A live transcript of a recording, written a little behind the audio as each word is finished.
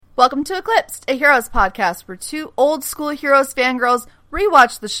Welcome to Eclipsed, a Heroes podcast where two old school Heroes fangirls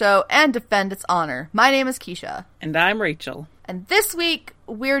rewatch the show and defend its honor. My name is Keisha. And I'm Rachel. And this week,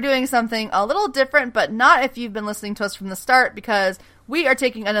 we're doing something a little different, but not if you've been listening to us from the start, because we are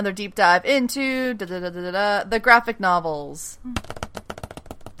taking another deep dive into the graphic novels.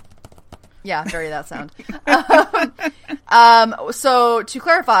 Yeah, very that sound. So to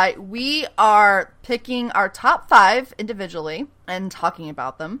clarify, we are picking our top 5 individually and talking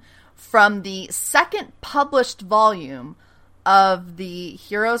about them from the second published volume of the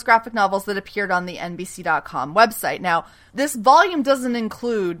Heroes graphic novels that appeared on the NBC.com website. Now, this volume doesn't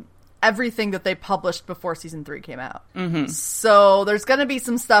include everything that they published before season 3 came out. Mm-hmm. So there's going to be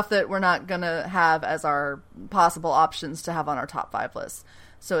some stuff that we're not going to have as our possible options to have on our top 5 list.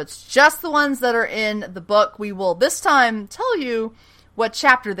 So it's just the ones that are in the book. We will this time tell you what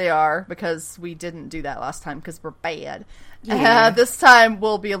chapter they are, because we didn't do that last time because we're bad. Yeah. This time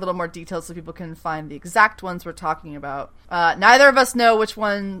will be a little more detailed so people can find the exact ones we're talking about. Neither of us know which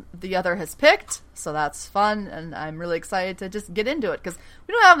one the other has picked, so that's fun, and I'm really excited to just get into it, because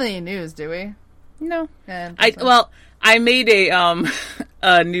we don't have any news, do we? No. I made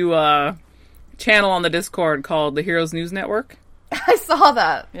a new channel on the Discord called the Heroes News Network. I saw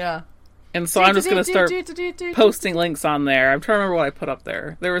that, yeah. And so I'm just going to start posting links on there. I'm trying to remember what I put up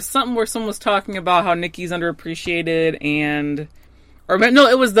there. There was something where someone was talking about how Nikki's underappreciated, and... Or, no,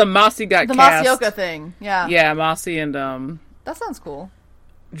 it was the Mossy got cast. The Masioka thing, yeah. Yeah, Mossy and... That sounds cool.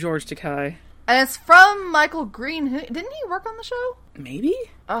 George Takei. And it's from Michael Green. Didn't he work on the show? Maybe?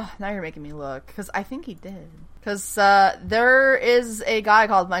 Oh, now you're making me look, because I think he did. Because there is a guy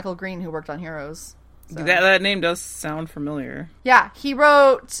called Michael Green who worked on Heroes. So. That name does sound familiar. Yeah, he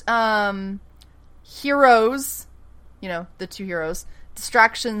wrote Heroes, you know, the two heroes,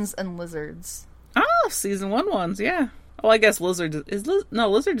 Distractions and Lizards. Oh, season 1 ones, yeah. Well, I guess Lizard is season 2.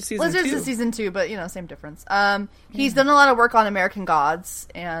 Lizards is season 2, but, you know, same difference. He's done a lot of work on American Gods,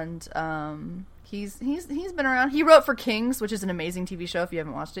 and he's been around. He wrote for Kings, which is an amazing TV show. If you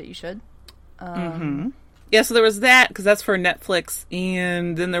haven't watched it, you should. Yeah, so there was that, because that's for Netflix,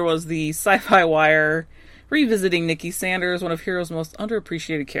 and then there was the Sci-Fi Wire revisiting Nikki Sanders, one of Heroes' most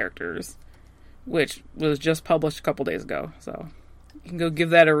underappreciated characters, which was just published a couple days ago, so you can go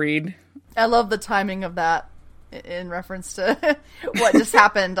give that a read. I love the timing of that in reference to what just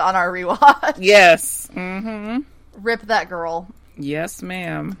happened on our rewatch. Yes. Mm-hmm. Rip that girl. Yes,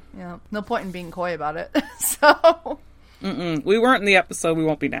 ma'am. Yeah, no point in being coy about it, so... We weren't in the episode, we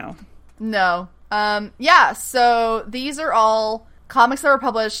won't be now. No. Yeah, so these are all comics that were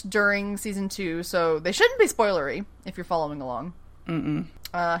published during season 2, so they shouldn't be spoilery if you're following along.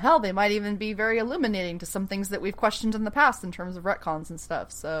 Hell, they might even be very illuminating to some things that we've questioned in the past in terms of retcons and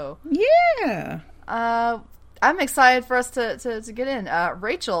stuff, so... Yeah! I'm excited for us to get in.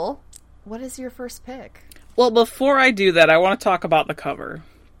 Rachel, what is your first pick? Well, before I do that, I want to talk about the cover.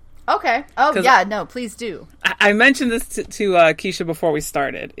 Okay. Oh, yeah, no, please do. I mentioned this to Keisha before we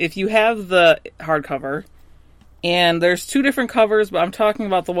started. If you have the hardcover, and there's 2 different covers, but I'm talking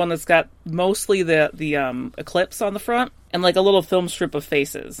about the one that's got mostly the eclipse on the front, and like a little film strip of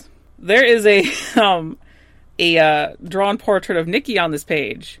faces. There is a drawn portrait of Nikki on this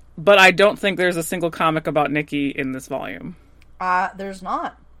page, but I don't think there's a single comic about Nikki in this volume. There's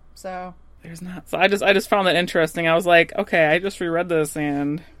not. So... There's not. So I just found that interesting. I was like, okay, I just reread this,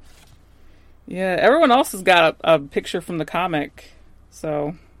 and... Yeah, everyone else has got a picture from the comic,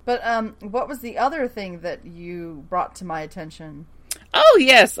 so... But, what was the other thing that you brought to my attention? Oh,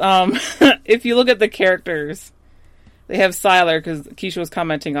 yes, if you look at the characters, they have Sylar, because Keisha was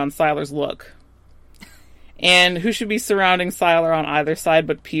commenting on Sylar's look. And who should be surrounding Sylar on either side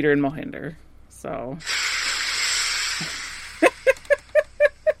but Peter and Mohinder, so...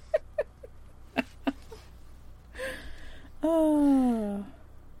 Oh...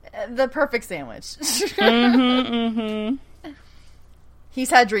 The perfect sandwich. He's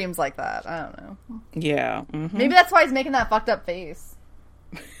had dreams like that. I don't know. Yeah. Mm-hmm. Maybe that's why he's making that fucked up face.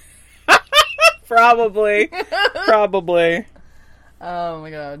 Probably. Probably. Oh my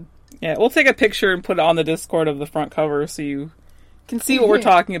god. Yeah, we'll take a picture and put it on the Discord of the front cover so you can see what we're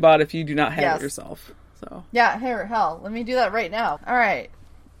talking about if you do not have it yourself. So. Yeah, hell. Let me do that right now. Alright.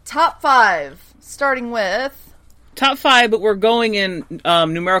 Top 5. Starting with... Top 5, but we're going in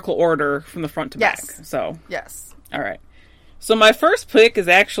numerical order from the front to back. So, yes. All right. So my first pick is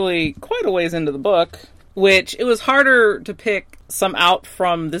actually quite a ways into the book, which it was harder to pick some out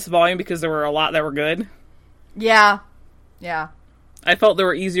from this volume because there were a lot that were good. Yeah. Yeah. I felt there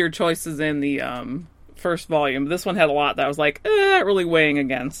were easier choices in the first volume. This one had a lot that I was like, really weighing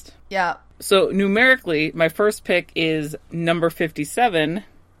against. Yeah. So numerically, my first pick is number 57,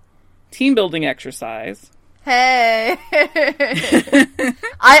 team building exercise. Hey!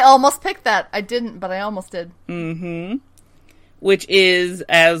 I almost picked that. I didn't, but I almost did. Mm-hmm. Which is,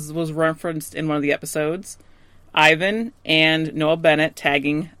 as was referenced in one of the episodes, Ivan and Noah Bennett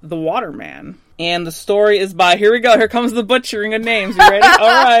tagging the Waterman. And the story is by, here we go, here comes the butchering of names. You ready? All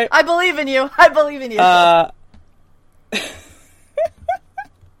right. I believe in you. I believe in you.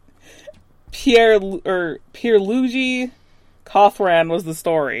 Pierluigi Cothran was the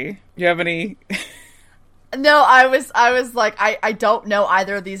story. Do you have any... No, I was like, I don't know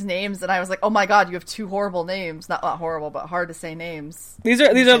either of these names, and I was like, oh my god, you have two horrible names. Not horrible, but hard to say names. These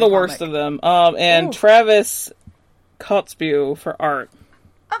are the worst of them. And ooh. Travis Kotzbu for art.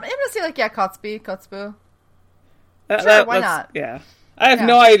 I'm gonna say Kotzbu. Sure, why not? Yeah. I have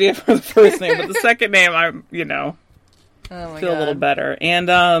no idea for the first name, but the second name, I'm, feel God. A little better.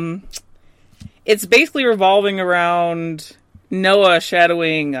 And, it's basically revolving around Noah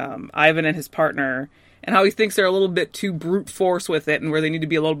shadowing, Ivan and his partner, and how he thinks they're a little bit too brute force with it, and where they need to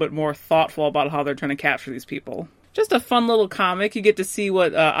be a little bit more thoughtful about how they're trying to capture these people. Just a fun little comic. You get to see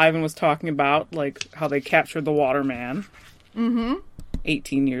what Ivan was talking about, like how they captured the Waterman. Mm-hmm.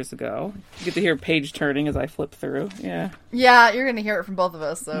 18 years ago. You get to hear page turning as I flip through. Yeah. Yeah, you're going to hear it from both of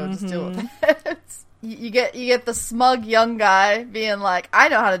us, so just deal with it. You get the smug young guy being like, I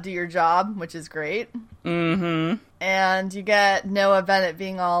know how to do your job, which is great. Mm-hmm. And you get Noah Bennett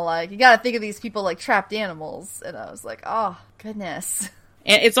being all like, you gotta think of these people like trapped animals. And I was like, oh, goodness.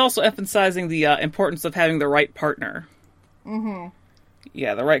 And it's also emphasizing the importance of having the right partner. Mm-hmm.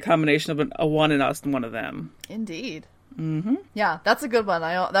 Yeah, the right combination of a one in us and one of them. Indeed. Mm-hmm. Yeah, that's a good one.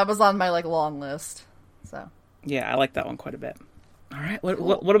 That was on my long list. So. Yeah, I like that one quite a bit. All right,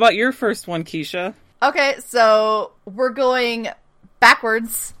 what about your first one, Keisha? Okay, so we're going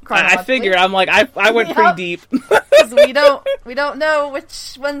backwards chronologically. I figured. I'm like, I went pretty deep. Because we don't know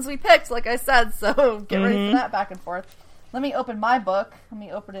which ones we picked, like I said, so get ready for that back and forth. Let me open my book. Let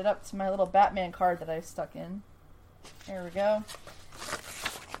me open it up to my little Batman card that I stuck in. There we go.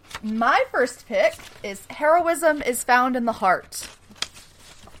 My first pick is Heroism is Found in the Heart.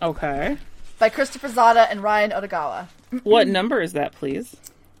 Okay. By Christopher Zada and Ryan Otogawa. What number is that, please?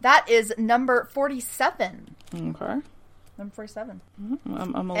 That is number 47. Okay. Number 47.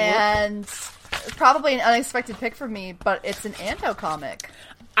 I'm a and probably an unexpected pick for me, but it's an Ando comic.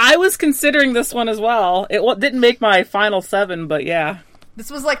 I was considering this one as well. It didn't make my final 7, but yeah.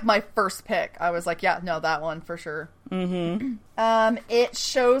 This was like my first pick. I was like, yeah, no, that one for sure. Mm-hmm. It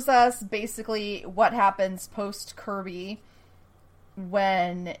shows us basically what happens post Kirby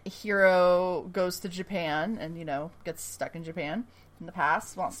when Hiro goes to Japan and, gets stuck in Japan in the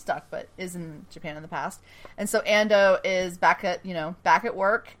past. Well, not stuck, but is in Japan in the past. And so Ando is back at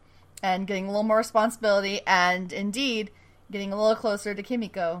work and getting a little more responsibility and indeed getting a little closer to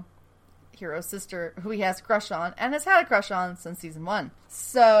Kimiko, Hiro's sister, who he has a crush on and has had a crush on since season 1.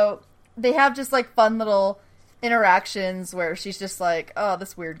 So they have just like fun little interactions where she's just like, oh,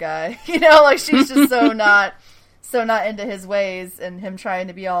 this weird guy, like she's just so not into his ways, and him trying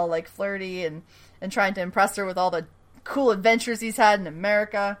to be all like flirty and trying to impress her with all the cool adventures he's had in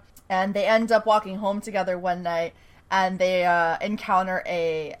America. And they end up walking home together one night, and they encounter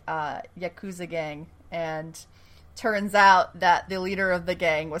a Yakuza gang, and turns out that the leader of the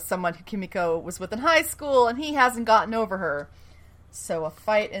gang was someone who Kimiko was with in high school, and he hasn't gotten over her. So a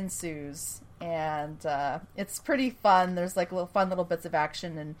fight ensues, and it's pretty fun. There's like fun little bits of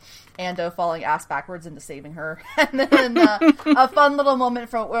action, and Ando falling ass backwards into saving her, and then a fun little moment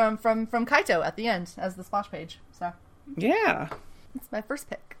from Kaito at the end as the splash page. So yeah, it's my first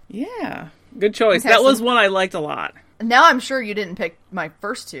pick. Yeah, good choice. Okay, that was one I liked a lot. Now I'm sure you didn't pick my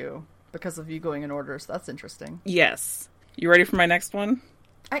first two because of you going in order, so that's interesting. Yes. You ready for my next one?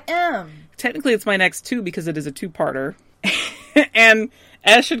 I am. Technically, it's my next 2 because it is a 2-parter. And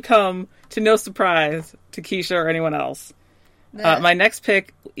as should come to no surprise to Keisha or anyone else, my next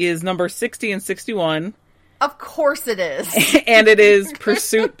pick is number 60 and 61. Of course it is. And it is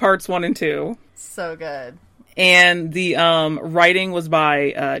Pursuit Parts 1 and 2. So good. And the writing was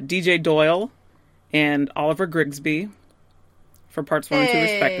by DJ Doyle and Oliver Grigsby for parts 1 and 2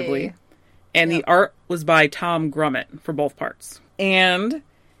 respectively. And the art was by Tom Grummett for both parts. And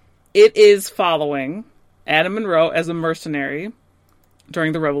it is following Adam Monroe as a mercenary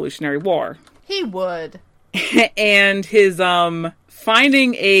during the Revolutionary War. He would. And his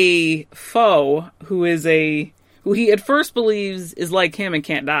finding a foe who he at first believes is like him and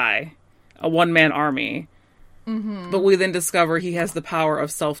can't die. A one-man army. Mm-hmm. But we then discover he has the power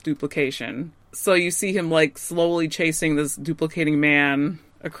of self-duplication. So you see him like slowly chasing this duplicating man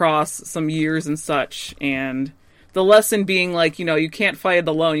across some years and such, and The lesson being, like, you know, you can't fight it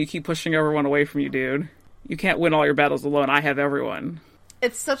alone. You keep pushing everyone away from you, dude. You can't win all your battles alone. I have everyone.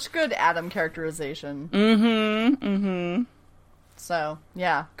 It's such good Adam characterization. Mm-hmm. So,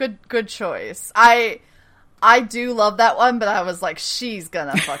 yeah. Good choice. I do love that one, but I was like, she's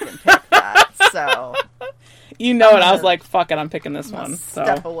gonna fucking pick that. So... You know it. I was like, fuck it, I'm picking this one.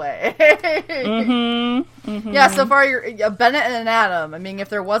 Step away. Mm-hmm. Yeah, so far you're a Bennett and an Adam. I mean, if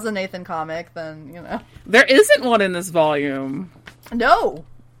there was a Nathan comic, then, you know. There isn't one in this volume. No.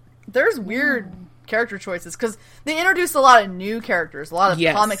 There's weird character choices, because they introduce a lot of new characters, a lot of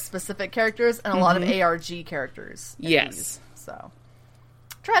comic-specific characters, and a lot of ARG characters. Yes. So,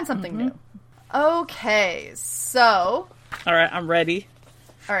 trying something new. Okay, so... Alright, I'm ready.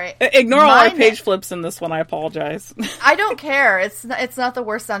 All right. Ignore all our page flips in this one. I apologize. I don't care. It's not the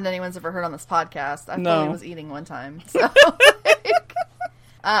worst sound anyone's ever heard on this podcast. I probably was eating one time. So,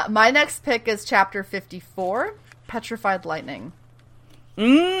 my next pick is chapter 54, Petrified Lightning.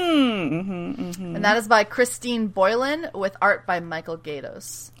 And that is by Christine Boylan with art by Michael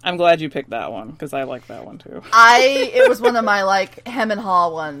Gaydos. I'm glad you picked that one, because I like that one too. It was one of my, like, hem and haw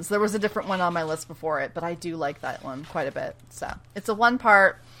ones. There was a different one on my list before it, but I do like that one quite a bit. So, it's a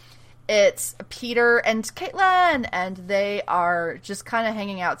one-part. It's Peter and Caitlin, and they are just kind of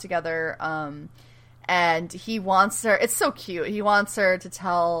hanging out together, and he wants her... It's so cute. He wants her to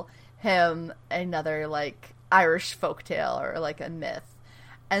tell him another, like, Irish folktale or, like, a myth.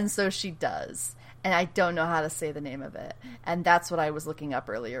 And so she does. And I don't know how to say the name of it. And that's what I was looking up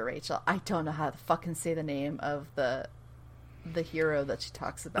earlier, Rachel. I don't know how to fucking say the name of the hero that she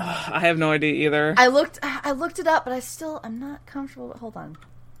talks about. I have no idea either. I looked it up, but I'm not comfortable. Hold on.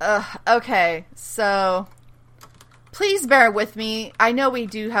 Okay, so please bear with me. I know we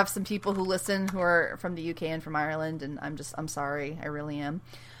do have some people who listen who are from the UK and from Ireland, and I'm sorry. I really am.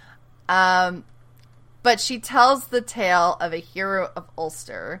 But she tells the tale of a hero of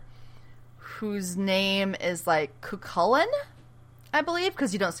Ulster whose name is, like, Cuchulainn, I believe,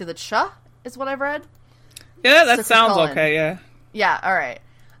 because you don't see the ch, is what I've read. Yeah, that sounds okay, yeah. Yeah, alright.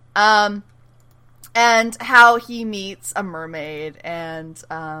 And how he meets a mermaid, and,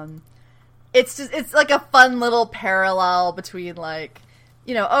 it's like a fun little parallel between, like,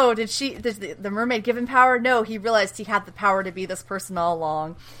 you know, oh, did the mermaid give him power? No, he realized he had the power to be this person all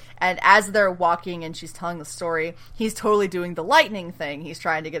along. And as they're walking and she's telling the story, he's totally doing the lightning thing. He's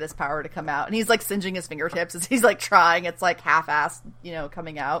trying to get his power to come out. And he's, like, singeing his fingertips as he's, like, trying. It's, like, half-assed, you know,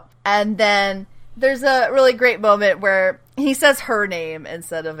 coming out. And then there's a really great moment where he says her name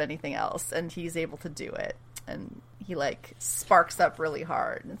instead of anything else. And he's able to do it. And he, like, sparks up really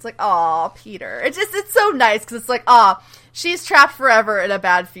hard. And it's like, aw, Peter. It's so nice because it's like, aw, she's trapped forever in a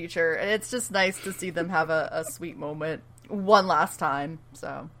bad future. And it's just nice to see them have a sweet moment one last time,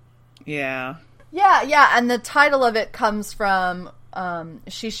 so... Yeah, and the title of it comes from,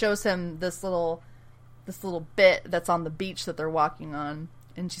 she shows him this little bit that's on the beach that they're walking on,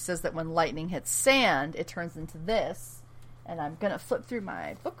 and she says that when lightning hits sand, it turns into this, and I'm gonna flip through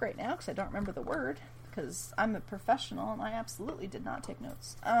my book right now, because I don't remember the word, because I'm a professional, and I absolutely did not take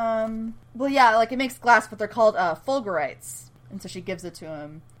notes. Well, yeah, like, it makes glass, but they're called, fulgurites, and so she gives it to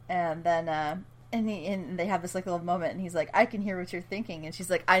him, and then, and they have this, like, little moment, and he's like, I can hear what you're thinking. And she's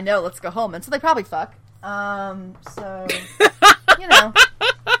like, I know, let's go home. And so they probably fuck. So, you know.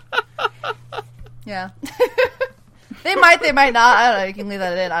 Yeah. They might not. I don't know. You can leave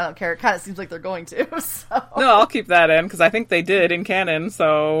that in. I don't care. It kind of seems like they're going to, so. No, I'll keep that in, because I think they did in canon,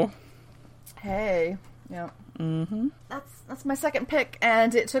 so. Hey. Yeah. Mm-hmm. That's my second pick,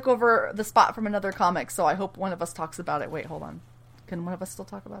 and it took over the spot from another comic, so I hope one of us talks about it. Wait, hold on. Can one of us still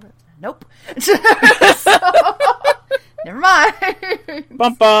talk about it? Nope. So, never mind.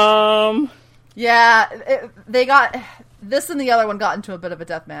 Bum bum. Yeah, they got this and the other one got into a bit of a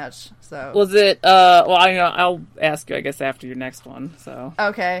death match. So was it? Well, I'll ask you, I guess, after your next one. So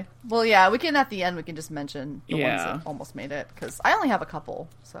okay. Well, yeah, we can at the end. We can just mention the ones that almost made it because I only have a couple.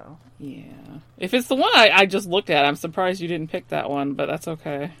 So yeah, if it's the one I just looked at, I'm surprised you didn't pick that one, but that's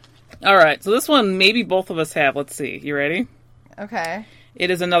okay. All right, so this one maybe both of us have. Let's see. You ready? Okay. It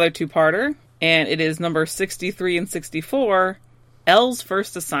is another two-parter, and it is number 63 and 64, Elle's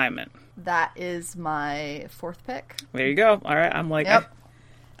First Assignment. That is my fourth pick. There you go. All right, I'm like, yep.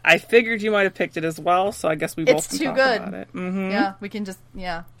 I figured you might have picked it as well, so I guess we both can talk about it. Mm-hmm. Yeah, we can just,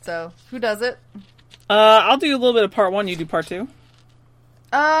 So, who does it? I'll do a little bit of part one, you do part two.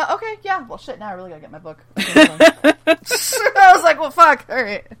 Okay, yeah. Well, shit, now I really gotta get my book. I was like, well, fuck. All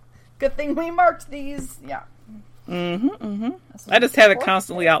right. Good thing we marked these. Yeah. I just have it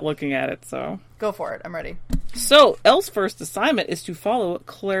constantly out looking at it, so. Go for it. I'm ready. So, Elle's first assignment is to follow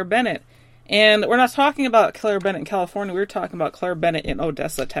Claire Bennett And we're not talking about Claire Bennett in California. We're talking about Claire Bennett in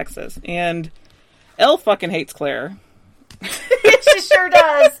Odessa, Texas. And Elle fucking hates Claire. She sure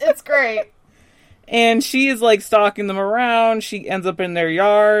does. It's great. And she is, like, stalking them around. She ends up in their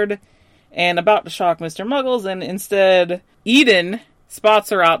yard and about to shock Mr. Muggles. And instead, Eden spots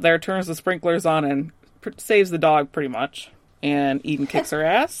her out there, turns the sprinklers on, and saves the dog, pretty much. And Eden kicks her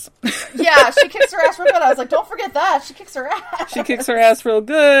ass. Yeah, she kicks her ass real good. I was like, don't forget that. She kicks her ass. She kicks her ass real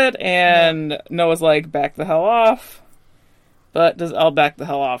good, and Noah's like, back the hell off. But does Elle back the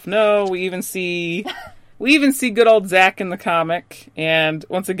hell off? No, we even see good old Zach in the comic. And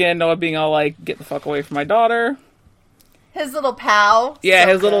once again, Noah being all like, get the fuck away from my daughter. His little pal. Yeah,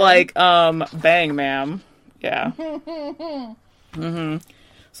 so his little, good. like, bang, ma'am. Yeah. Mm-hmm.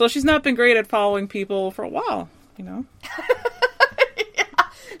 So she's not been great at following people for a while, you know? Yeah.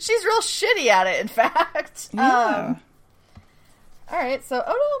 She's real shitty at it, in fact. Yeah. Alright, so...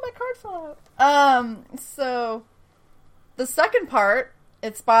 Oh, no, my card fell out. So... The second part,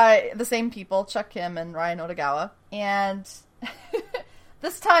 it's by the same people, Chuck Kim and Ryan Otogawa. And...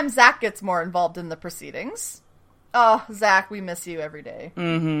 this time, Zach gets more involved in the proceedings. Oh, Zach, we miss you every day.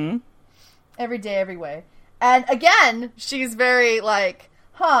 Mm-hmm. Every day, every way. And again, she's very like,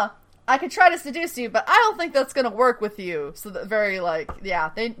 I could try to seduce you, but I don't think that's going to work with you. So very like,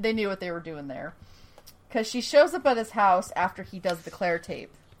 yeah, they knew what they were doing there. Because she shows up at his house after he does the Claire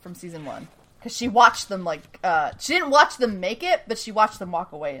tape from season 1. Because she watched them like, she didn't watch them make it, but she watched them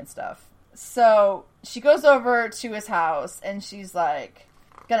walk away and stuff. So she goes over to his house and she's like,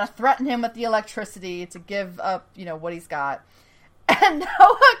 gonna threaten him with the electricity to give up, you know, what he's got. And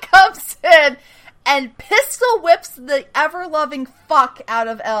Noah comes in and pistol whips the ever-loving fuck out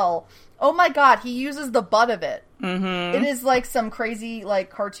of Elle. Oh my god, he uses the butt of it. Mm-hmm. It is like some crazy, like,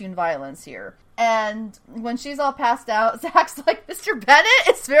 cartoon violence here. And when she's all passed out, Zach's like, Mr. Bennett?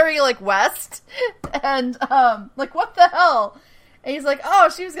 It's very, like, West. And, like, what the hell? And he's like, oh,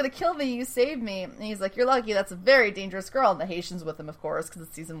 she was gonna kill me, you saved me. And he's like, you're lucky, that's a very dangerous girl. And the Haitian's with him, of course, because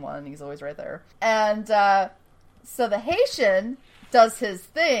it's season 1, and he's always right there. And, so the Haitian does his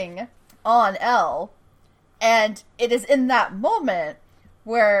thing on Elle, and it is in that moment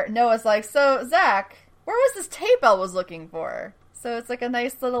where Noah's like, so, Zach, where was this tape Elle was looking for? So it's like a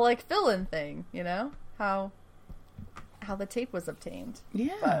nice little, like, fill-in thing, you know? How the tape was obtained.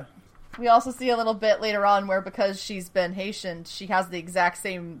 Yeah. But we also see a little bit later on where, because she's been Haitian, she has the exact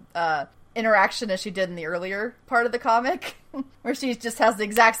same interaction as she did in the earlier part of the comic, where she just has the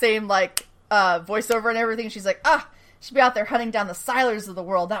exact same, like, voiceover and everything. She's like, should be out there hunting down the Silers of the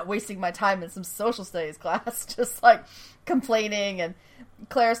world, not wasting my time in some social studies class, just, like, complaining. And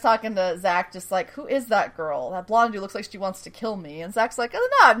Claire's talking to Zach, just like, who is that girl? That blonde who looks like she wants to kill me. And Zach's like, I don't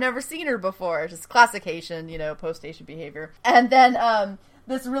know, I've never seen her before. Just classic Haitian, you know, post-Haitian behavior. And then,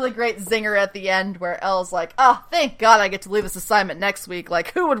 this really great zinger at the end where Elle's like, oh, thank God I get to leave this assignment next week.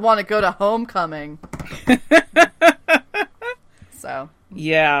 Like, who would want to go to homecoming? So.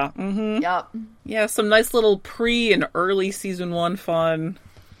 Yeah. Mm-hmm. Yep. Yeah, some nice little pre and early season 1 fun.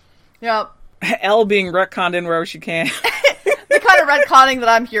 Yep. Elle being retconned in wherever she can. The kind of retconning that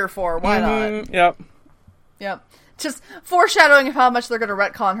I'm here for. Why not? Yep. Yep. Just foreshadowing of how much they're going to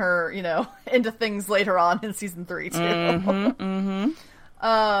retcon her, you know, into things later on in season 3, too. Mm-hmm, mm-hmm.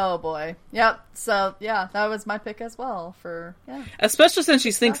 Oh, boy. Yep. So, yeah, that was my pick as well for, yeah. Especially since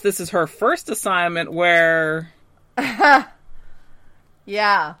she thinks this is her first assignment where...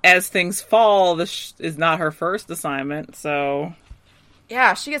 Yeah. As things fall, this is not her first assignment, so...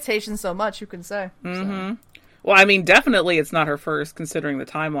 Yeah, she gets Haitian so much, who can say. Mm-hmm. So. Well, I mean, definitely it's not her first, considering the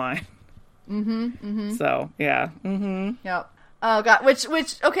timeline. Mm-hmm, mm-hmm. So, yeah. Mm-hmm. Yep. Oh, God. Which,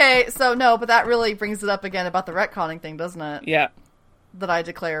 okay, so no, but that really brings it up again about the retconning thing, doesn't it? Yeah. That I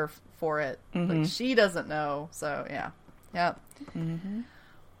declare for it. Mm-hmm. Like, she doesn't know, so, yeah. Yep. Mm-hmm.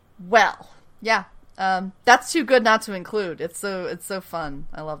 Well, yeah. That's too good not to include. It's so fun.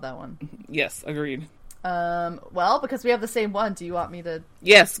 I love that one. Yes, agreed. Well, because we have the same one, do you want me to...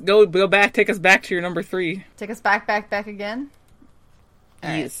 Yes, go back, take us back to your number 3. Take us back again?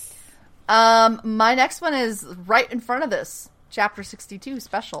 Yes. My next one is right in front of this. Chapter 62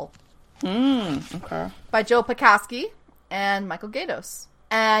 special. Okay. By Joe Pekaski and Michael Gaydos.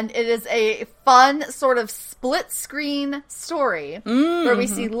 And it is a fun sort of split-screen story where we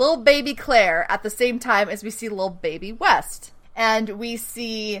see little baby Claire at the same time as we see little baby West. And we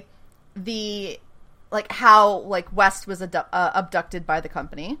see how, like, West was abducted by the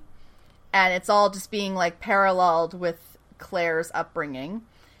company. And it's all just being, like, paralleled with Claire's upbringing.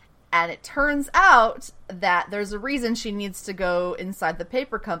 And it turns out that there's a reason she needs to go inside the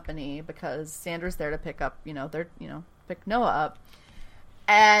paper company because Sandra's there to pick up, pick Noah up.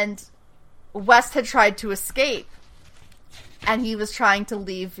 And West had tried to escape, and he was trying to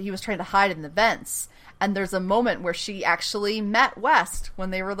leave. He was trying to hide in the vents. And there's a moment where she actually met West when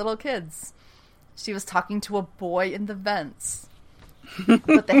they were little kids. She was talking to a boy in the vents.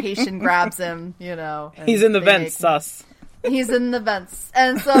 But the Haitian grabs him, you know. He's in the vents, sus. He's in the vents.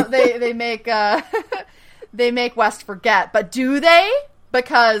 And so they make they make West forget. But do they?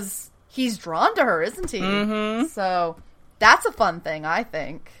 Because he's drawn to her, isn't he? Mm-hmm. So that's a fun thing, I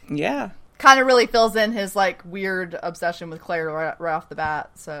think. Yeah. Kind of really fills in his, like, weird obsession with Claire right off the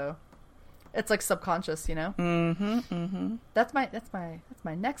bat, so... It's like subconscious, you know? Mm-hmm, mm-hmm. That's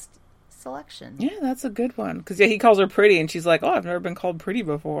my next selection. Yeah, that's a good one. Because, yeah, he calls her pretty, and she's like, oh, I've never been called pretty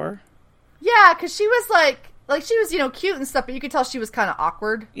before. Yeah, because she was like, she was, you know, cute and stuff, but you could tell she was kind of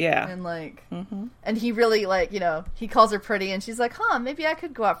awkward. Yeah. And, like, and he really, like, you know, he calls her pretty, and she's like, maybe I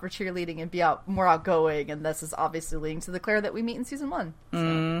could go out for cheerleading and be more outgoing, and this is obviously leading to the Claire that we meet in season 1. So.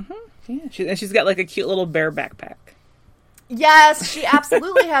 Mm-hmm. Yeah, and she's got, like, a cute little bear backpack. Yes, she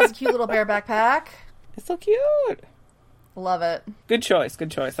absolutely has a cute little bear backpack. It's so cute. Love it. Good choice.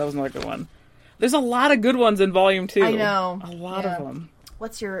 That was another good one. There's a lot of good ones in volume 2. I know. A lot of them.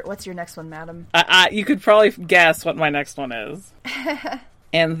 What's your next one, madam? You could probably guess what my next one is.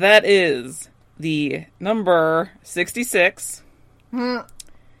 And that is the number 66.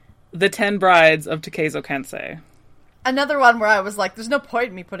 The 10 Brides of Takezo Kensei. Another one where I was like, there's no point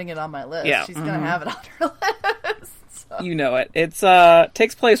in me putting it on my list. Yeah. She's going to have it on her list. So. You know it. It's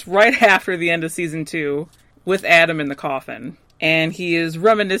takes place right after the end of season 2 with Adam in the coffin. And he is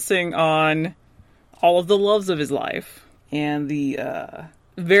reminiscing on all of the loves of his life and the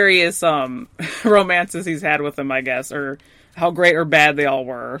various romances he's had with them, I guess, or how great or bad they all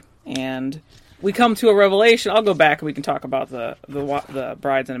were. And we come to a revelation. I'll go back and we can talk about the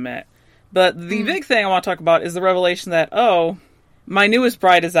brides in a minute. But the big thing I want to talk about is the revelation that, my newest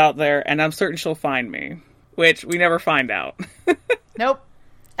bride is out there and I'm certain she'll find me. Which we never find out. Nope.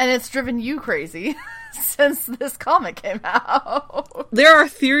 And it's driven you crazy since this comic came out. There are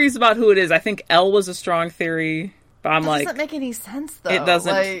theories about who it is. I think Elle was a strong theory. But I'm like... It doesn't make any sense, though. It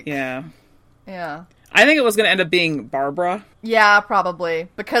doesn't, like, yeah. Yeah. I think it was going to end up being Barbara. Yeah, probably.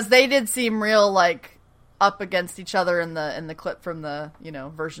 Because they did seem real, like, up against each other in the clip from the, you know,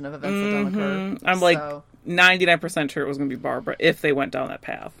 version of events that don't occur. I'm like 99% sure it was going to be Barbara if they went down that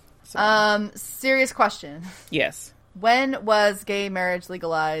path. So. Serious question. Yes. When was gay marriage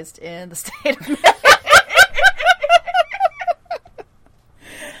legalized in the state of Maine?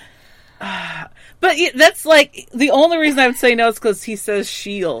 But that's like, the only reason I would say no is because he says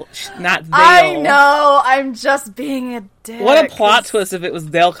she'll, not they'll. I know, I'm just being a dick. What a plot twist if it was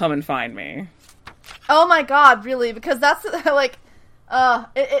they'll come and find me. Oh my god, really? Because that's, like,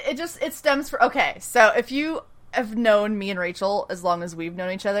 it stems from, okay, so if you have known me and Rachel as long as we've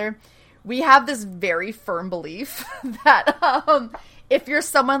known each other, we have this very firm belief that if you're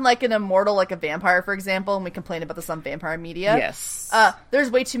someone like an immortal, like a vampire, for example, and we complain about this on vampire media, yes,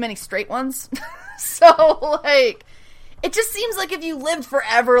 there's way too many straight ones. So, like, it just seems like if you lived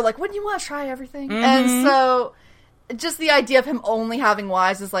forever, like, wouldn't you want to try everything? Mm-hmm. And so, just the idea of him only having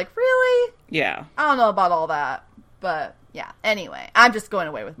wives is like, really? Yeah. I don't know about all that, but yeah. Anyway, I'm just going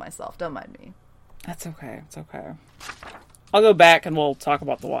away with myself. Don't mind me. That's okay. It's okay. I'll go back and we'll talk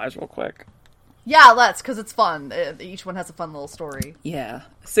about the wives real quick. Yeah, let's, because it's fun. Each one has a fun little story. Yeah.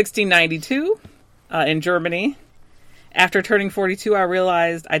 1692, in Germany. After turning 42, I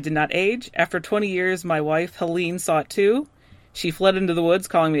realized I did not age. After 20 years, my wife, Helene, saw it too. She fled into the woods,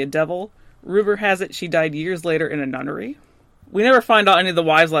 calling me a devil. Rumor has it she died years later in a nunnery. We never find out any of the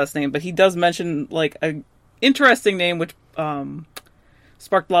wives' last name, but he does mention, like, an interesting name, which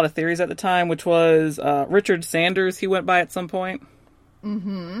sparked a lot of theories at the time, which was Richard Sanders, he went by at some point.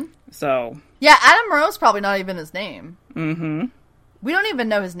 Mm-hmm. So. Yeah, Adam Moreau's probably not even his name. Mm-hmm. We don't even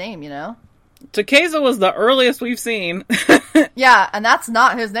know his name, you know? Takezo was the earliest we've seen. Yeah, and that's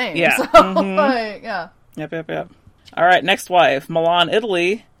not his name. Yeah. So, mm-hmm. like, yeah. Yep. All right, next wife, Milan,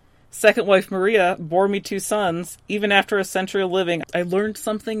 Italy. Second wife, Maria, bore me 2 sons. Even after a century of living, I learned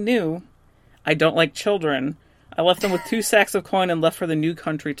something new. I don't like children. I left them with 2 sacks of coin and left for the new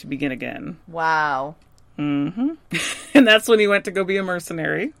country to begin again. Wow. Mm-hmm. And that's when he went to go be a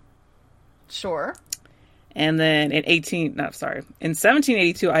mercenary. Sure. And then in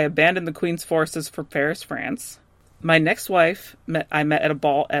 1782, I abandoned the Queen's forces for Paris, France. My next wife I met at a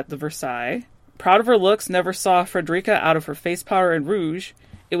ball at the Versailles. Proud of her looks, never saw Frederica out of her face powder and rouge.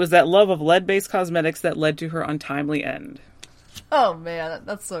 It was that love of lead-based cosmetics that led to her untimely end. Oh, man,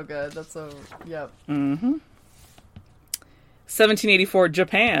 that's so good. That's so, yep. Mm-hmm. 1784,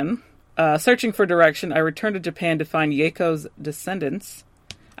 Japan. Searching for direction, I returned to Japan to find Yeiko's descendants.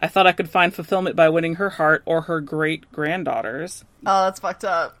 I thought I could find fulfillment by winning her heart or her great-granddaughters. Oh, that's fucked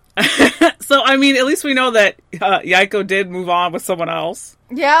up. So, I mean, at least we know that Yaiko did move on with someone else.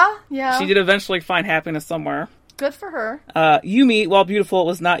 Yeah, yeah. She did eventually find happiness somewhere. Good for her. Yumi, while beautiful,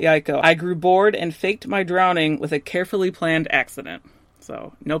 was not Yaiko. I grew bored and faked my drowning with a carefully planned accident.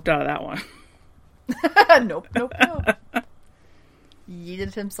 So, noped out of that one. Nope.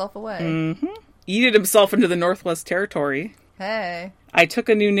 Yeeted himself away. Mm-hmm. Yeeted himself into the Northwest Territory. Hey. I took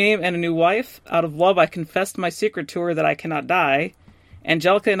a new name and a new wife. Out of love, I confessed my secret to her that I cannot die.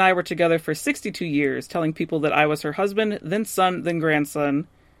 Angelica and I were together for 62 years, telling people that I was her husband, then son, then grandson.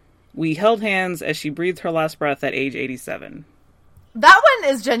 We held hands as she breathed her last breath at age 87. That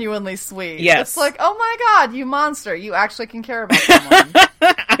one is genuinely sweet. Yes. It's like, oh my god, you monster. You actually can care about someone.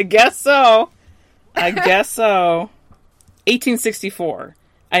 I guess so. 1864.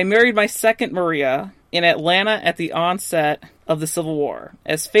 I married my second Maria in Atlanta at the onset of the Civil War.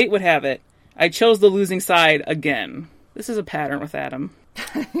 As fate would have it, I chose the losing side again. This is a pattern with Adam.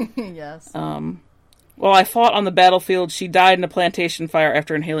 Yes. While I fought on the battlefield, she died in a plantation fire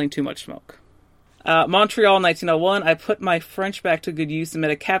after inhaling too much smoke. Montreal, 1901. I put my French back to good use and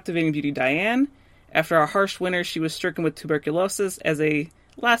met a captivating beauty, Diane. After a harsh winter, she was stricken with tuberculosis. As a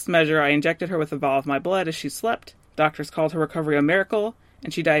last measure, I injected her with a vial of my blood as she slept. Doctors called her recovery a miracle,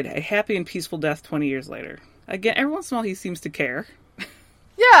 and she died a happy and peaceful death 20 years later. Again, every once in a while he seems to care.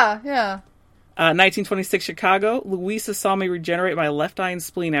 Yeah. 1926 Chicago. Louisa saw me regenerate my left eye and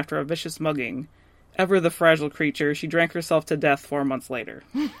spleen after a vicious mugging. Ever the fragile creature, she drank herself to death 4 months later.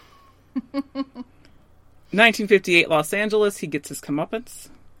 1958 Los Angeles. He gets his comeuppance.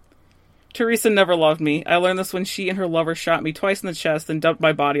 Teresa never loved me. I learned this when she and her lover shot me twice in the chest and dumped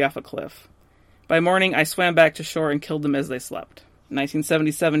my body off a cliff. By morning, I swam back to shore and killed them as they slept.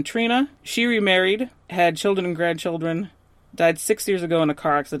 1977 Trina. She remarried, had children and grandchildren, died 6 years ago in a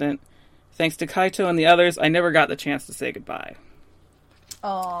car accident. Thanks to Kaito and the others, I never got the chance to say goodbye.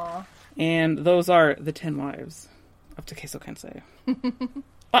 Aww. And those are the 10 wives of Takeso Kensei.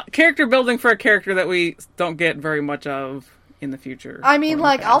 Character building for a character that we don't get very much of in the future. I mean,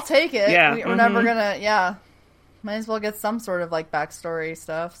 like, I'll take it. Yeah. We're never gonna, might as well get some sort of, like, backstory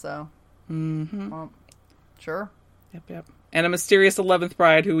stuff, so. Well, sure. Yep. And a mysterious 11th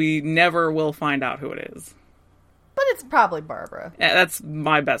bride who we never will find out who it is. But it's probably Barbara. Yeah, that's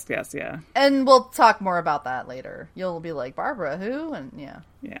my best guess, yeah. And we'll talk more about that later. You'll be like, Barbara, who? And yeah.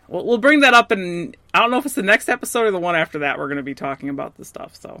 Yeah, we'll bring that up in, I don't know if it's the next episode or the one after that we're going to be talking about this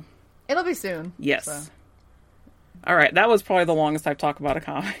stuff, so. It'll be soon. Yes. So. All right, that was probably the longest I've talked about a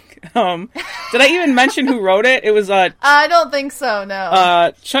comic. Did I even mention who wrote it? It was, I don't think so,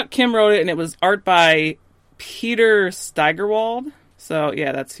 no. Chuck Kim wrote it, and it was art by Peter Steigerwald. So,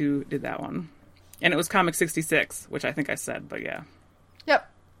 yeah, that's who did that one. And it was Comic 66, which I think I said, but yeah.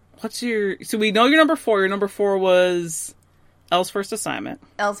 Yep. So we know your number 4. Your number 4 was Elle's First Assignment.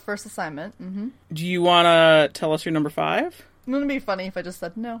 Elle's First Assignment, mm-hmm. Do you want to tell us your number 5? Wouldn't it be funny if I just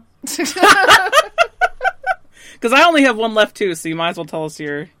said no? Because I only have one left, too, so you might as well tell us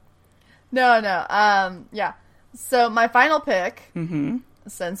your... No. Yeah. So my final pick, mm-hmm.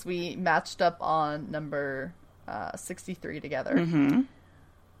 since we matched up on number 63 together, mm-hmm.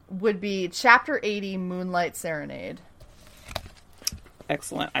 would be Chapter 80, Moonlight Serenade.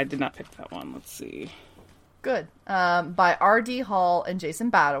 Excellent. I did not pick that one. Let's see. Good. By R.D. Hall and Jason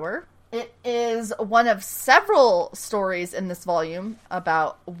Badower. It is one of several stories in this volume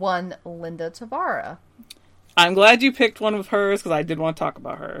about one Linda Tavara. I'm glad you picked one of hers, because I did want to talk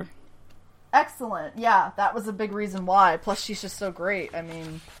about her. Excellent. Yeah, that was a big reason why. Plus, she's just so great. I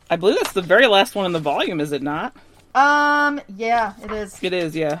mean... I believe that's the very last one in the volume, is it not? Yeah, it is. It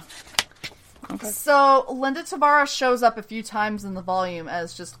is, yeah. Okay. So, Linda Tavara shows up a few times in the volume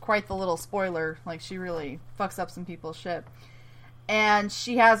as just quite the little spoiler. Like, she really fucks up some people's shit. And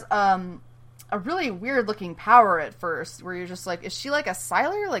she has, a really weird-looking power at first, where you're just like, is she like a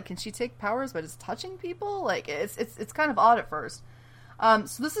Siler? Like, can she take powers by just touching people? Like, it's kind of odd at first.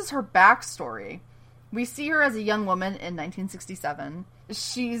 So this is her backstory. We see her as a young woman in 1967.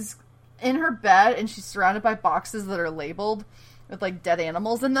 She's in her bed, and she's surrounded by boxes that are labeled with, like, dead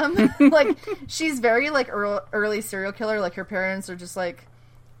animals in them. Like, she's very, like, early serial killer. Like, her parents are just, like,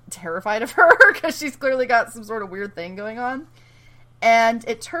 terrified of her, because she's clearly got some sort of weird thing going on. And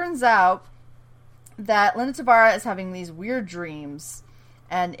it turns out that Linda Tavara is having these weird dreams,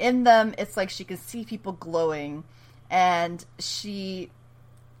 and in them, it's like she can see people glowing, and she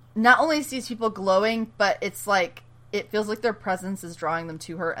not only sees people glowing, but it's like, it feels like their presence is drawing them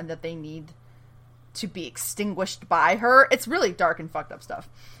to her, and that they need to be extinguished by her. It's really dark and fucked up stuff.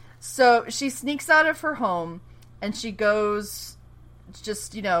 So she sneaks out of her home, and she goes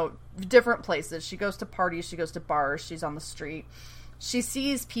just, different places. She goes to parties, she goes to bars, she's on the street. She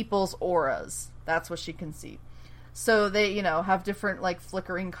sees people's auras. That's what she can see. So they, have different, like,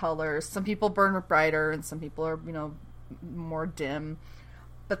 flickering colors. Some people burn brighter, and some people are, more dim.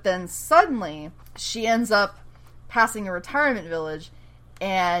 But then suddenly, she ends up passing a retirement village,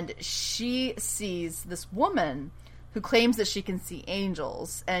 and she sees this woman who claims that she can see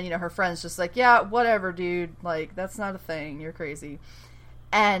angels. And, her friend's just like, yeah, whatever, dude. Like, that's not a thing. You're crazy.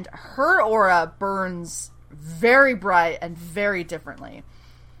 And her aura burns very bright and very differently.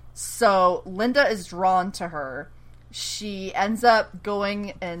 So Linda is drawn to her. She ends up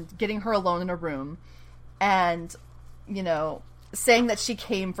going and getting her alone in a room and, saying that she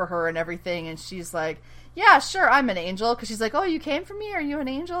came for her and everything. And she's like, yeah, sure, I'm an angel. Because she's like, oh, you came for me? Are you an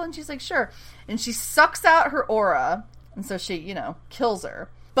angel? And she's like, sure. And she sucks out her aura. And so she, kills her.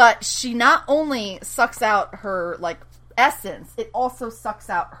 But she not only sucks out her, like, essence, it also sucks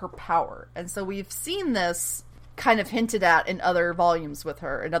out her power. And so we've seen this kind of hinted at in other volumes with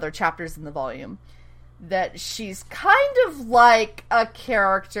her, in other chapters in the volume, that she's kind of like a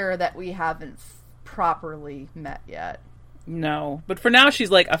character that we haven't properly met yet. No, but for now she's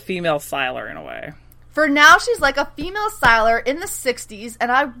like a female Sylar in a way. For now she's like a female Sylar in the 60s,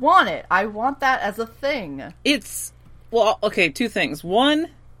 and I want it. I want that as a thing. It's, well, okay, two things. One,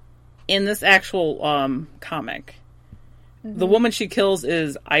 in this actual comic, the woman she kills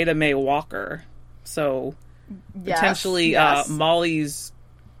is Ida Mae Walker. So, potentially Molly's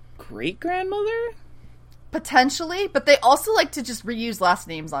great-grandmother? Potentially, but they also like to just reuse last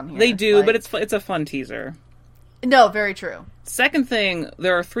names on here. They do, but it's a fun teaser. No, very true. Second thing,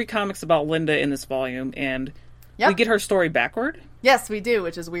 there are 3 comics about Linda in this volume, and we get her story backward. Yes, we do,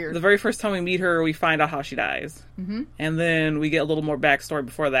 which is weird. The very first time we meet her, we find out how she dies. Mm-hmm. And then we get a little more backstory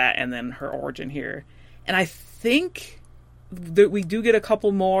before that, and then her origin here. And I think that we do get a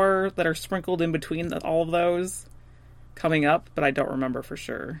couple more that are sprinkled in between all of those coming up, but I don't remember for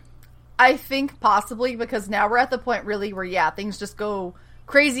sure. I think possibly, because now we're at the point really where, things just go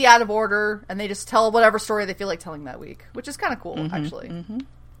crazy out of order, and they just tell whatever story they feel like telling that week, which is kind of cool, actually. Mm-hmm.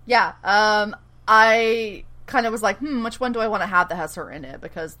 Yeah, I kind of was like, which one do I want to have that has her in it?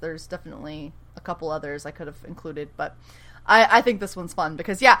 Because there's definitely a couple others I could have included, but I think this one's fun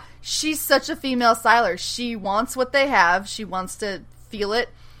because, she's such a female Sylar. She wants what they have. She wants to feel it.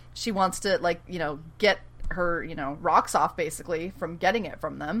 She wants to, like, get her, rocks off, basically, from getting it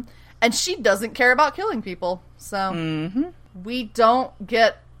from them. And she doesn't care about killing people. So, we don't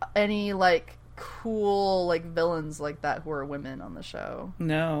get any, like, cool, like, villains like that who are women on the show.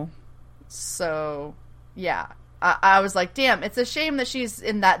 No. So, I was like, damn, it's a shame that she's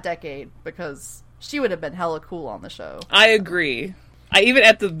in that decade, because she would have been hella cool on the show. I agree. I even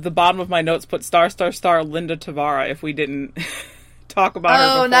at the bottom of my notes put *** Linda Tavara if we didn't talk about her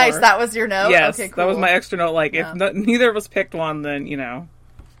before. Oh, nice. That was your note? Yes, okay, cool. That was my extra note. Like, if neither of us picked one, then,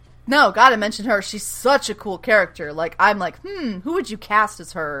 No, gotta mention her. She's such a cool character. Like, I'm like, who would you cast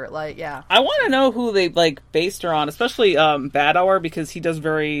as her? Like, I want to know who they, like, based her on, especially Bad Hour, because he does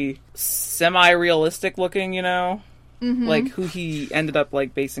very semi-realistic looking, Mm-hmm. Like, who he ended up,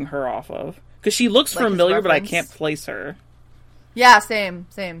 like, basing her off of. Because she looks like familiar, but I can't place her. Yeah, same.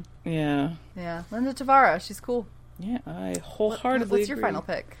 Yeah. Yeah, Linda Tavara, she's cool. Yeah, I wholeheartedly What's your agree. final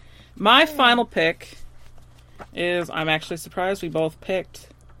pick? My final pick is, I'm actually surprised we both picked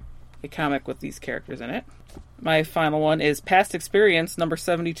a comic with these characters in it. My final one is Past Experience, number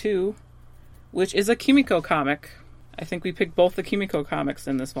 72, which is a Kimiko comic. I think we picked both the Kimiko comics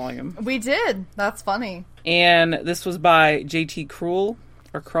in this volume. We did. That's funny. And this was by J.T. Krull,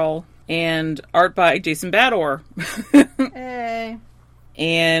 and art by Jason Bador. Hey.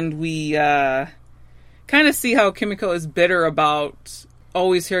 And we kind of see how Kimiko is bitter about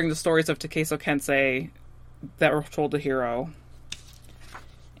always hearing the stories of Takeso Kensei that were told to Hiro.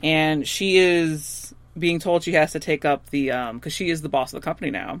 And she is being told she has to take up the, because she is the boss of the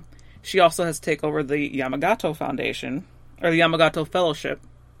company now. She also has to take over the Yamagato Foundation, or the Yamagato Fellowship.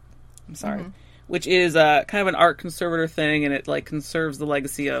 I'm sorry. Mm-hmm. Which is kind of an art conservator thing, and it, like, conserves the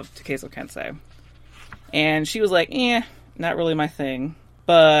legacy of Takeso Kensei. And she was like, not really my thing.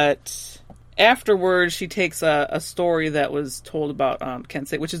 But afterwards, she takes a story that was told about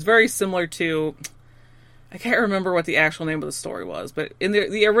Kensei, which is very similar to... I can't remember what the actual name of the story was, but in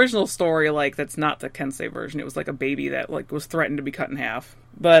the original story, like, that's not the Kensei version. It was, like, a baby that, like, was threatened to be cut in half.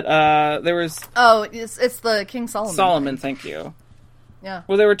 But there was... Oh, it's the King Solomon. Solomon, thank you. Yeah.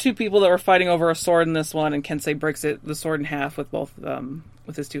 Well, there were 2 people that were fighting over a sword in this one, and Kensei breaks the sword in half with both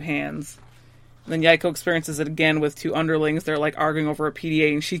with his 2 hands. Then Yaiko experiences it again with two underlings. They're like arguing over a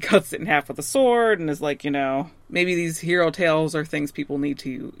PDA, and she cuts it in half with a sword and is like, maybe these hero tales are things people need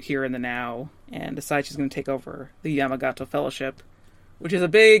to hear in the now, and decides she's going to take over the Yamagato Fellowship, which is a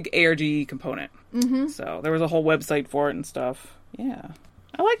big ARG component. Mm-hmm. So there was a whole website for it and stuff. Yeah.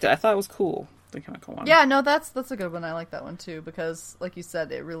 I liked it. I thought it was cool. The chemical one. Yeah, no, that's a good one. I like that one too, because like you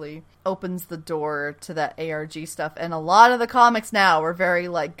said, it really opens the door to that ARG stuff. And a lot of the comics now are very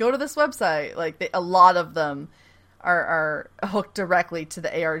like, go to this website. Like a lot of them are hooked directly to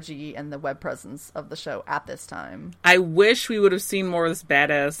the ARG and the web presence of the show at this time. I wish we would have seen more of this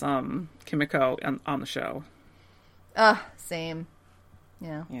badass Kimiko on the show. Same.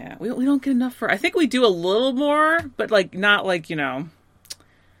 Yeah. Yeah, we don't get enough for. I think we do a little more, but like not like Why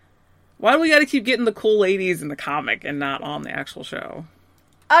do we got to keep getting the cool ladies in the comic and not on the actual show?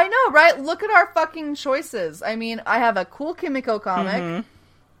 I know, right? Look at our fucking choices. I mean, I have a cool Kimiko comic. Mm-hmm.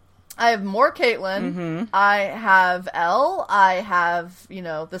 I have more Caitlyn. Mm-hmm. I have Elle. I have,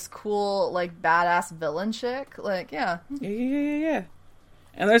 this cool, like, badass villain chick. Like, yeah. Yeah.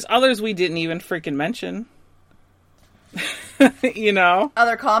 And there's others we didn't even freaking mention.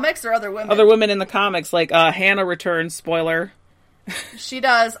 Other comics or other women? Other women in the comics. Like, Hannah returns, spoiler. She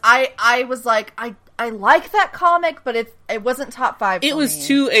does. I was like, I like that comic, but it wasn't top 5 for It was me.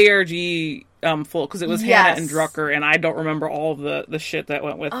 too ARG full, because it was Hannah and Drucker, and I don't remember all of the shit that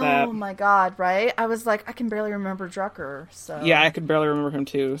went with that. Oh my god, right? I was like, I can barely remember Drucker, so... Yeah, I could barely remember him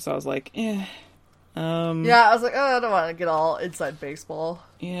too, so I was like, eh. Yeah, I was like, I don't want to get all inside baseball.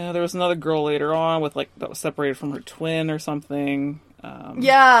 Yeah, there was another girl later on with, like, that was separated from her twin or something.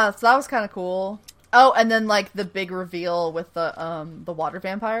 Yeah, so that was kind of cool. Oh, and then, like, the big reveal with the water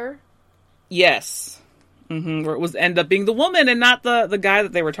vampire? Yes. Mm-hmm. Where it ended up being the woman and not the guy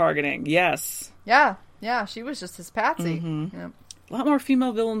that they were targeting. Yes. Yeah, she was just his patsy. Mm-hmm. Yep. A lot more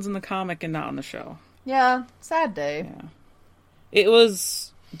female villains in the comic and not on the show. Yeah, sad day. Yeah. It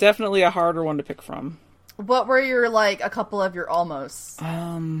was definitely a harder one to pick from. What were your, like, a couple of your almosts? Well,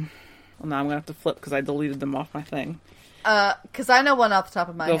 now I'm going to have to flip because I deleted them off my thing. Because I know one off the top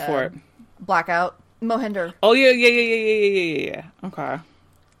of my head. Go for it. Blackout. Mohinder. Oh, yeah. Okay.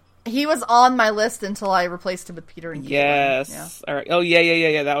 He was on my list until I replaced him with Peter and Caitlyn. Yes. Yeah. All right. Oh,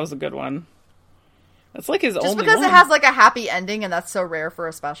 yeah. That was a good one. That's like his only one. Just because it has, like, a happy ending, and that's so rare for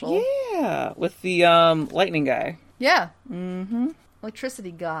a special. Yeah. With the lightning guy. Yeah. Mm-hmm.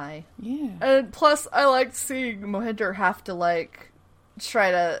 Electricity guy. Yeah. And plus, I liked seeing Mohinder have to, like,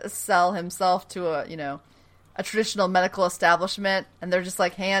 try to sell himself to a traditional medical establishment, and they're just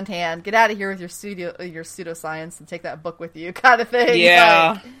like, hand, get out of here with your pseudoscience and take that book with you, kind of thing.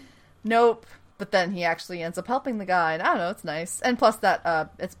 Yeah. Like, nope. But then he actually ends up helping the guy, and I don't know, it's nice. And plus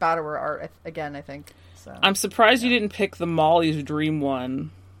that, it's Badower art again, I think. So I'm surprised you didn't pick the Molly's Dream one.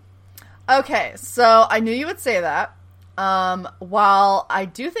 Okay, so I knew you would say that. While I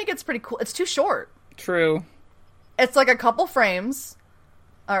do think it's pretty cool, it's too short. True. It's like a couple frames,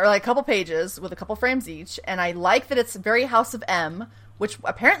 or like a couple pages with a couple frames each, and I like that it's very House of M, which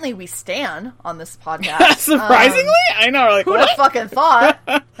apparently we stan on this podcast. Surprisingly? I know, like, who'd what? have fucking thought?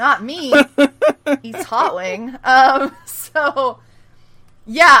 Not me. Eats hot wing. So,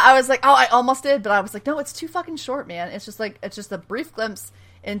 yeah, I was like, oh, I almost did, but I was like, no, it's too fucking short, man. It's just a brief glimpse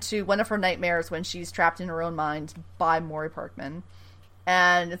into one of her nightmares when she's trapped in her own mind by Maury Parkman.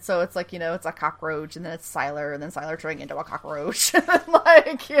 And so it's like, it's a cockroach, and then it's Sylar, and then Sylar turning into a cockroach.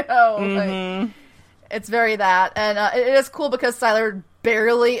 Like, like, it's very that. And it is cool because Sylar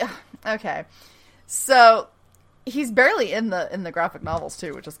barely... Okay. So, he's barely in the graphic novels,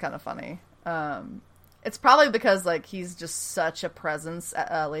 too, which is kind of funny. It's probably because, like, he's just such a presence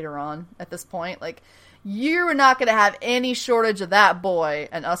later on at this point. Like, you're not going to have any shortage of that boy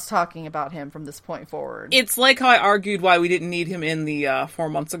and us talking about him from this point forward. It's like how I argued why we didn't need him in the 4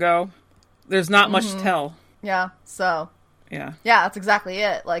 months ago. There's not much to tell. Yeah, so... Yeah. Yeah, that's exactly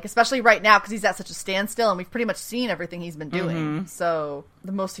it. Like, especially right now, because he's at such a standstill, and we've pretty much seen everything he's been doing. Mm-hmm. So,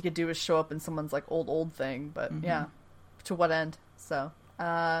 the most he could do is show up in someone's, like, old thing. But, yeah. To what end? So,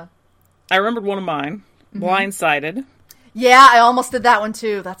 I remembered one of mine. Blindsided. Yeah, I almost did that one,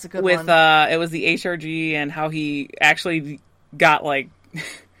 too. That's a good one. It was the HRG and how he actually got, like...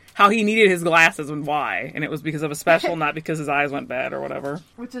 how he needed his glasses and why. And it was because of a special, not because his eyes went bad or whatever.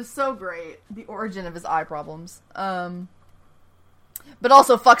 Which is so great. The origin of his eye problems. But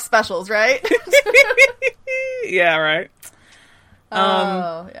also, fuck specials, right? Yeah, right.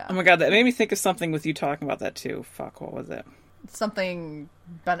 Yeah. Oh my god, that made me think of something with you talking about that too. Fuck, what was it? Something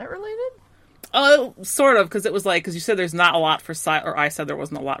Bennett related? Sort of, because it was like, because you said there's not a lot for Sylar, or I said there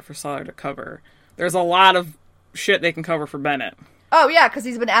wasn't a lot for Sylar to cover. There's a lot of shit they can cover for Bennett. Oh, yeah, because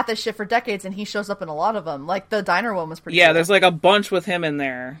he's been at this shit for decades, and he shows up in a lot of them. Like, the diner one was pretty Yeah, cool. there's like a bunch with him in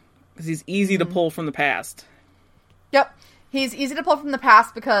there. Because he's easy to pull from the past. Yep. He's easy to pull from the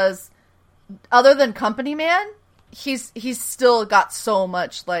past because, other than Company Man, he's still got so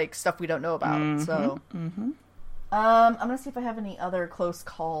much, like, stuff we don't know about. So, I'm gonna see if I have any other close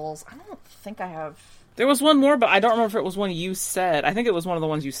calls. I don't think I have. There was one more, but I don't remember if it was one you said. I think it was one of the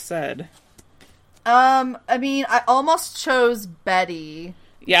ones you said. I mean, I almost chose Betty.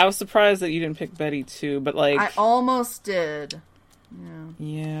 Yeah, I was surprised that you didn't pick Betty too, but like... I almost did.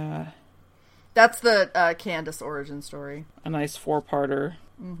 Yeah. That's the Candace origin story. A nice 4-parter.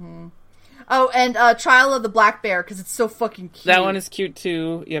 Oh, and Trial of the Black Bear, because it's so fucking cute. That one is cute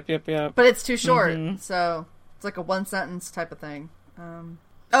too. Yep. But it's too short, so it's like a one-sentence type of thing.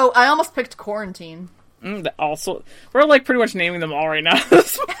 Oh, I almost picked Quarantine. Also, we're like pretty much naming them all right now.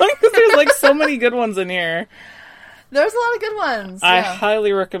 Because there's like so many good ones in here. There's a lot of good ones. I Yeah.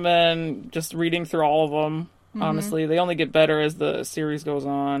 highly recommend just reading through all of them. Honestly, they only get better as the series goes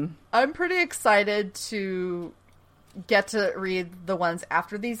on. I'm pretty excited to get to read the ones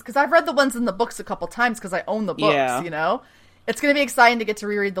after these, because I've read the ones in the books a couple times because I own the books, Yeah. you know? It's going to be exciting to get to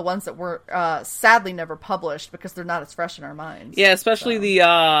reread the ones that were sadly never published because they're not as fresh in our minds. Yeah, especially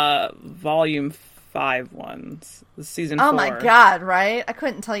the volume 5 ones. The season 4. Oh my god, right? I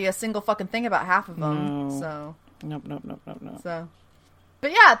couldn't tell you a single fucking thing about half of them. No. So, Nope. so.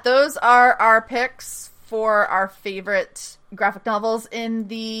 But yeah, those are our picks for our favorite graphic novels in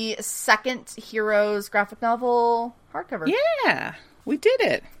the second Heroes graphic novel hardcover. Yeah, we did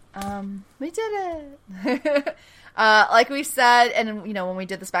it. We did it. Like we said, and you know, when we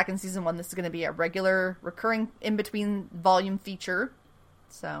did this back in season 1, this is going to be a regular, recurring in-between volume feature.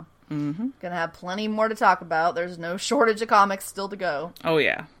 So, gonna have plenty more to talk about. There's no shortage of comics still to go. Oh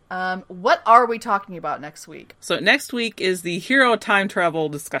yeah. What are we talking about next week? So next week is the hero time travel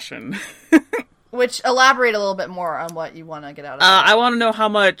discussion. Which, elaborate a little bit more on what you want to get out of it. I want to know how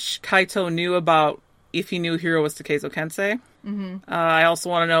much Kaito knew about if he knew Hiro was Takezo Kensei. I also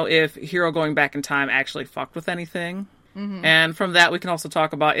want to know if Hiro going back in time actually fucked with anything. And from that, we can also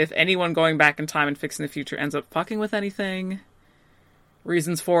talk about if anyone going back in time and fixing the future ends up fucking with anything.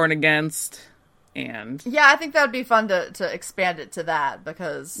 Reasons for and against. And yeah, I think that would be fun to expand it to that,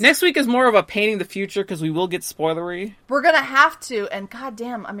 because next week is more of a painting the future, because we will get spoilery. we're gonna have to, and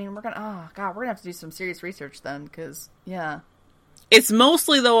goddamn, I mean, we're gonna have to do some serious research then, because yeah. It's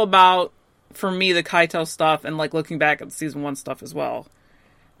mostly, though, about, for me, the Kaito stuff and, like, looking back at the season 1 stuff as well.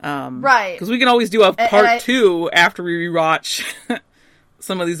 Right. Because we can always do a And part 2 after we rewatch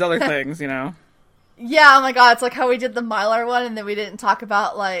some of these other things, you know? Yeah, oh my god, it's like how we did the Mylar one, and then we didn't talk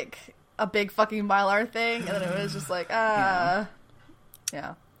about, like, a big fucking Mylar thing, and then it was just like, yeah,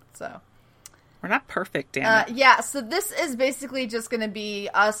 so. We're not perfect, damn it. Yeah, so this is basically just gonna be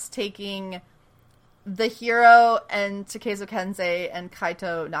us taking the Hiro and Takezo Kensei and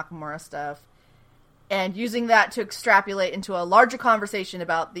Kaito Nakamura stuff, and using that to extrapolate into a larger conversation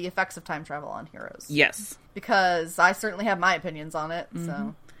about the effects of time travel on heroes. Yes. Because I certainly have my opinions on it,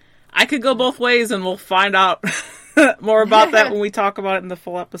 so. I could go both ways, and we'll find out more about that when we talk about it in the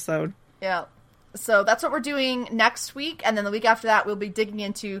full episode. Yeah. So that's what we're doing next week, and then the week after that we'll be digging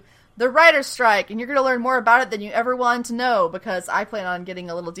into the writer's strike, and you're going to learn more about it than you ever wanted to know, because I plan on getting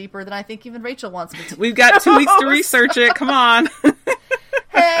a little deeper than I think even Rachel wants me to. We've got 2 weeks to research it, come on.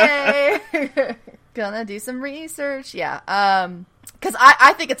 Hey! Gonna do some research, yeah. Because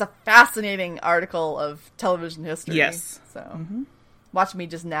I think it's a fascinating article of television history. Yes. So, watch me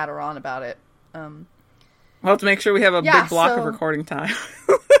just natter on about it. We'll have to make sure we have a big block of recording time.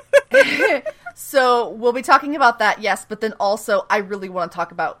 So we'll be talking about that, yes, but then also I really want to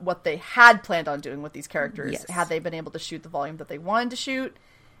talk about what they had planned on doing with these characters. Yes. Had they been able to shoot the volume that they wanted to shoot,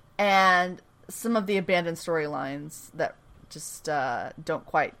 and some of the abandoned storylines that just don't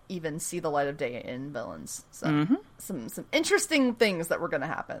quite even see the light of day in Villains. So some interesting things that were going to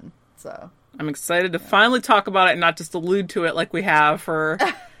happen. So I'm excited to finally talk about it and not just allude to it like we have for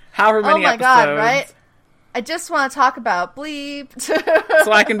however many episodes. God, right? I just want to talk about Bleep.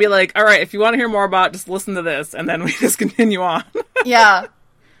 So I can be like, all right, if you want to hear more about it, just listen to this, and then we just continue on. Yeah.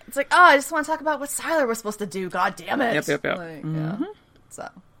 It's like, I just want to talk about what Siler was supposed to do. God damn it. Yep. Like, yeah. So,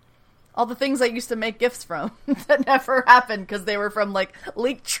 all the things I used to make GIFs from that never happened because they were from, like,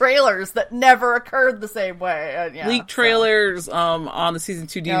 leaked trailers that never occurred the same way. Yeah, leaked trailers, on the Season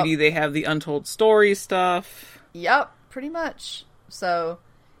 2 DVD, they have the Untold Story stuff. Yep, pretty much. So,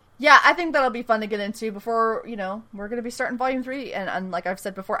 yeah, I think that'll be fun to get into before, we're going to be starting Volume 3. And like I've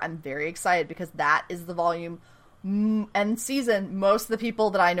said before, I'm very excited because that is the volume end season, most of the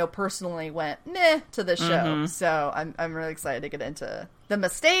people that I know personally went meh to this show. So I'm really excited to get into the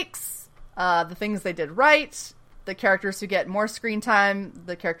mistakes, the things they did right, the characters who get more screen time,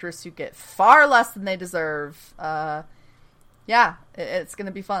 the characters who get far less than they deserve. It's going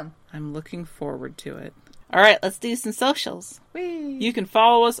to be fun. I'm looking forward to it. All right, let's do some socials. Whee! You can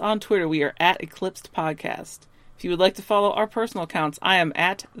follow us on Twitter. We are at Eclipsed Podcast. If you would like to follow our personal accounts, I am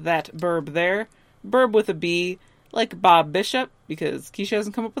at that Burb there. Burb with a B, like Bob Bishop, because Keisha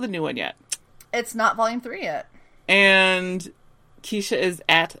hasn't come up with a new one yet. It's not volume 3 yet. And Keisha is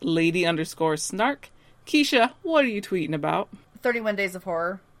at lady_snark. Keisha, what are you tweeting about? 31 Days of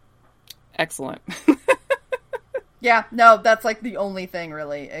Horror. Excellent. Yeah, no, that's like the only thing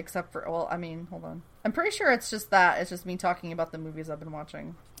really, except for, hold on. I'm pretty sure it's just that. It's just me talking about the movies I've been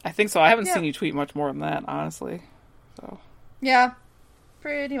watching. I think so. I haven't seen you tweet much more than that, honestly. So. Yeah,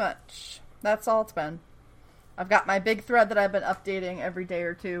 pretty much. That's all it's been. I've got my big thread that I've been updating every day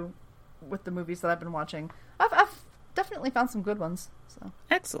or two with the movies that I've been watching. I've definitely found some good ones. So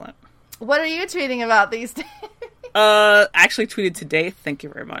excellent. What are you tweeting about these days? Actually tweeted today. Thank you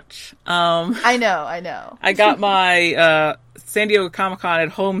very much. I know. I got my San Diego Comic-Con at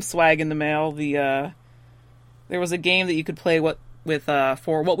home swag in the mail. There was a game that you could play with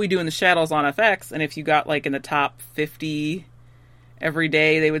for What We Do in the Shadows on FX, and if you got like in the top 50 every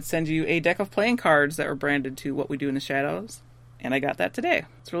day, they would send you a deck of playing cards that were branded to What We Do in the Shadows. And I got that today.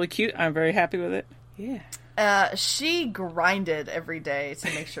 It's really cute. I'm very happy with it. Yeah. She grinded every day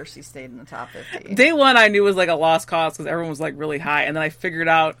to make sure she stayed in the top 50. Day one I knew was like a lost cause because everyone was like really high. And then I figured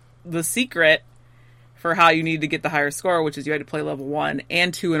out the secret for how you need to get the higher score, which is you had to play level 1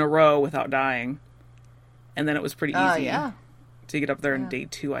 and 2 in a row without dying. And then it was pretty easy to get up there in day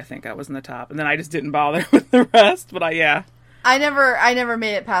 2, I think I was in the top. And then I just didn't bother with the rest. But I never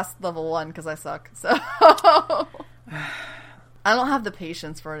made it past level 1 because I suck. So I don't have the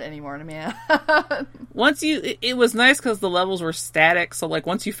patience for it anymore, man. It was nice because the levels were static. So like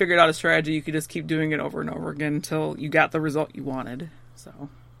once you figured out a strategy, you could just keep doing it over and over again until you got the result you wanted. So,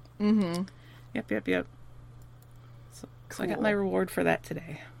 Yep. So I got my reward for that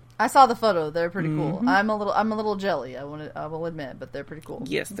today. I saw the photo. They're pretty cool. I'm a little jelly. I will admit, but they're pretty cool.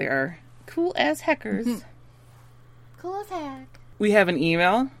 Yes, they are cool as heckers. Cool as heck. We have an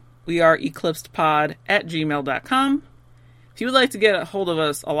email. We are eclipsedpod@gmail.com. If you would like to get a hold of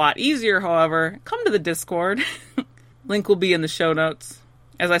us a lot easier, however, come to the Discord. Link will be in the show notes.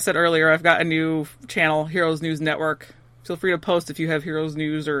 As I said earlier, I've got a new channel, Heroes News Network. Feel free to post if you have Heroes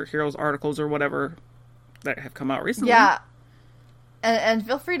News or Heroes articles or whatever that have come out recently. Yeah. And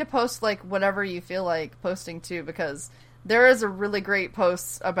feel free to post like whatever you feel like posting too, because there is a really great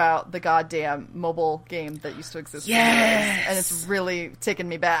post about the goddamn mobile game that used to exist. Yes! And it's really taken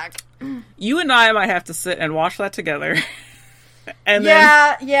me back. You and I might have to sit and watch that together. And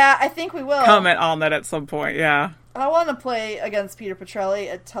I think we will. Comment on that at some point, yeah. I want to play against Peter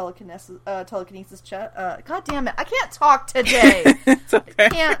Petrelli at telekinesis chat. God damn it, I can't talk today. It's okay. I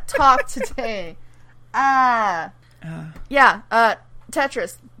can't talk today.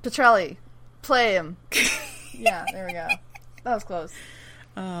 Tetris, Petrelli, play him. Yeah, there we go. That was close.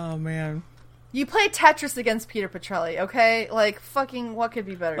 Oh, man. You play Tetris against Peter Petrelli, okay? Like, fucking, what could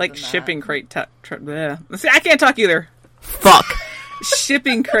be better like than that? shipping crate See, I can't talk either. Fuck.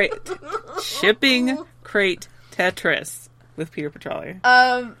 Shipping crate Tetris with Peter Petrelli.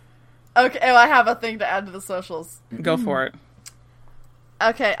 Okay, well, I have a thing to add to the socials. Go for it.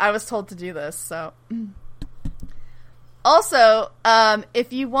 Okay, I was told to do this, so... Also,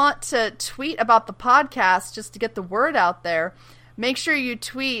 if you want to tweet about the podcast just to get the word out there, make sure you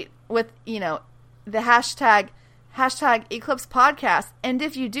tweet with, the hashtag Eclipse Podcast. And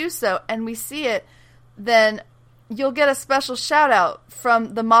if you do so and we see it, then you'll get a special shout out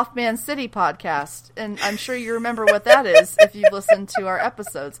from the Mothman City podcast. And I'm sure you remember what that is if you've listened to our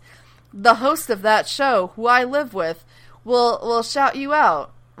episodes. The host of that show, who I live with, will shout you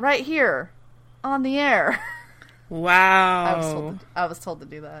out right here on the air. Wow. I was told to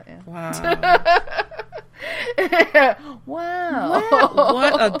do that, yeah. Wow. Wow.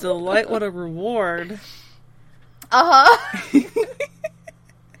 What a delight. What a reward. Uh-huh.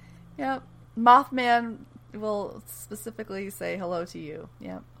 Yep. Mothman will specifically say hello to you.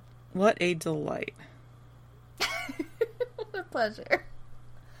 Yep. What a delight. What a pleasure.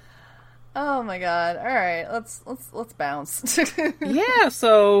 Oh my god. All right. Let's bounce. Yeah,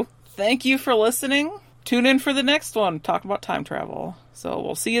 so thank you for listening. Tune in for the next one. Talk about time travel. So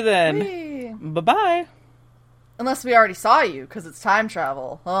we'll see you then. Whee. Bye-bye. Unless we already saw you, because it's time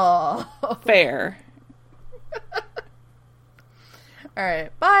travel. Oh. Fair. All right.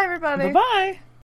 Bye, everybody. Bye-bye.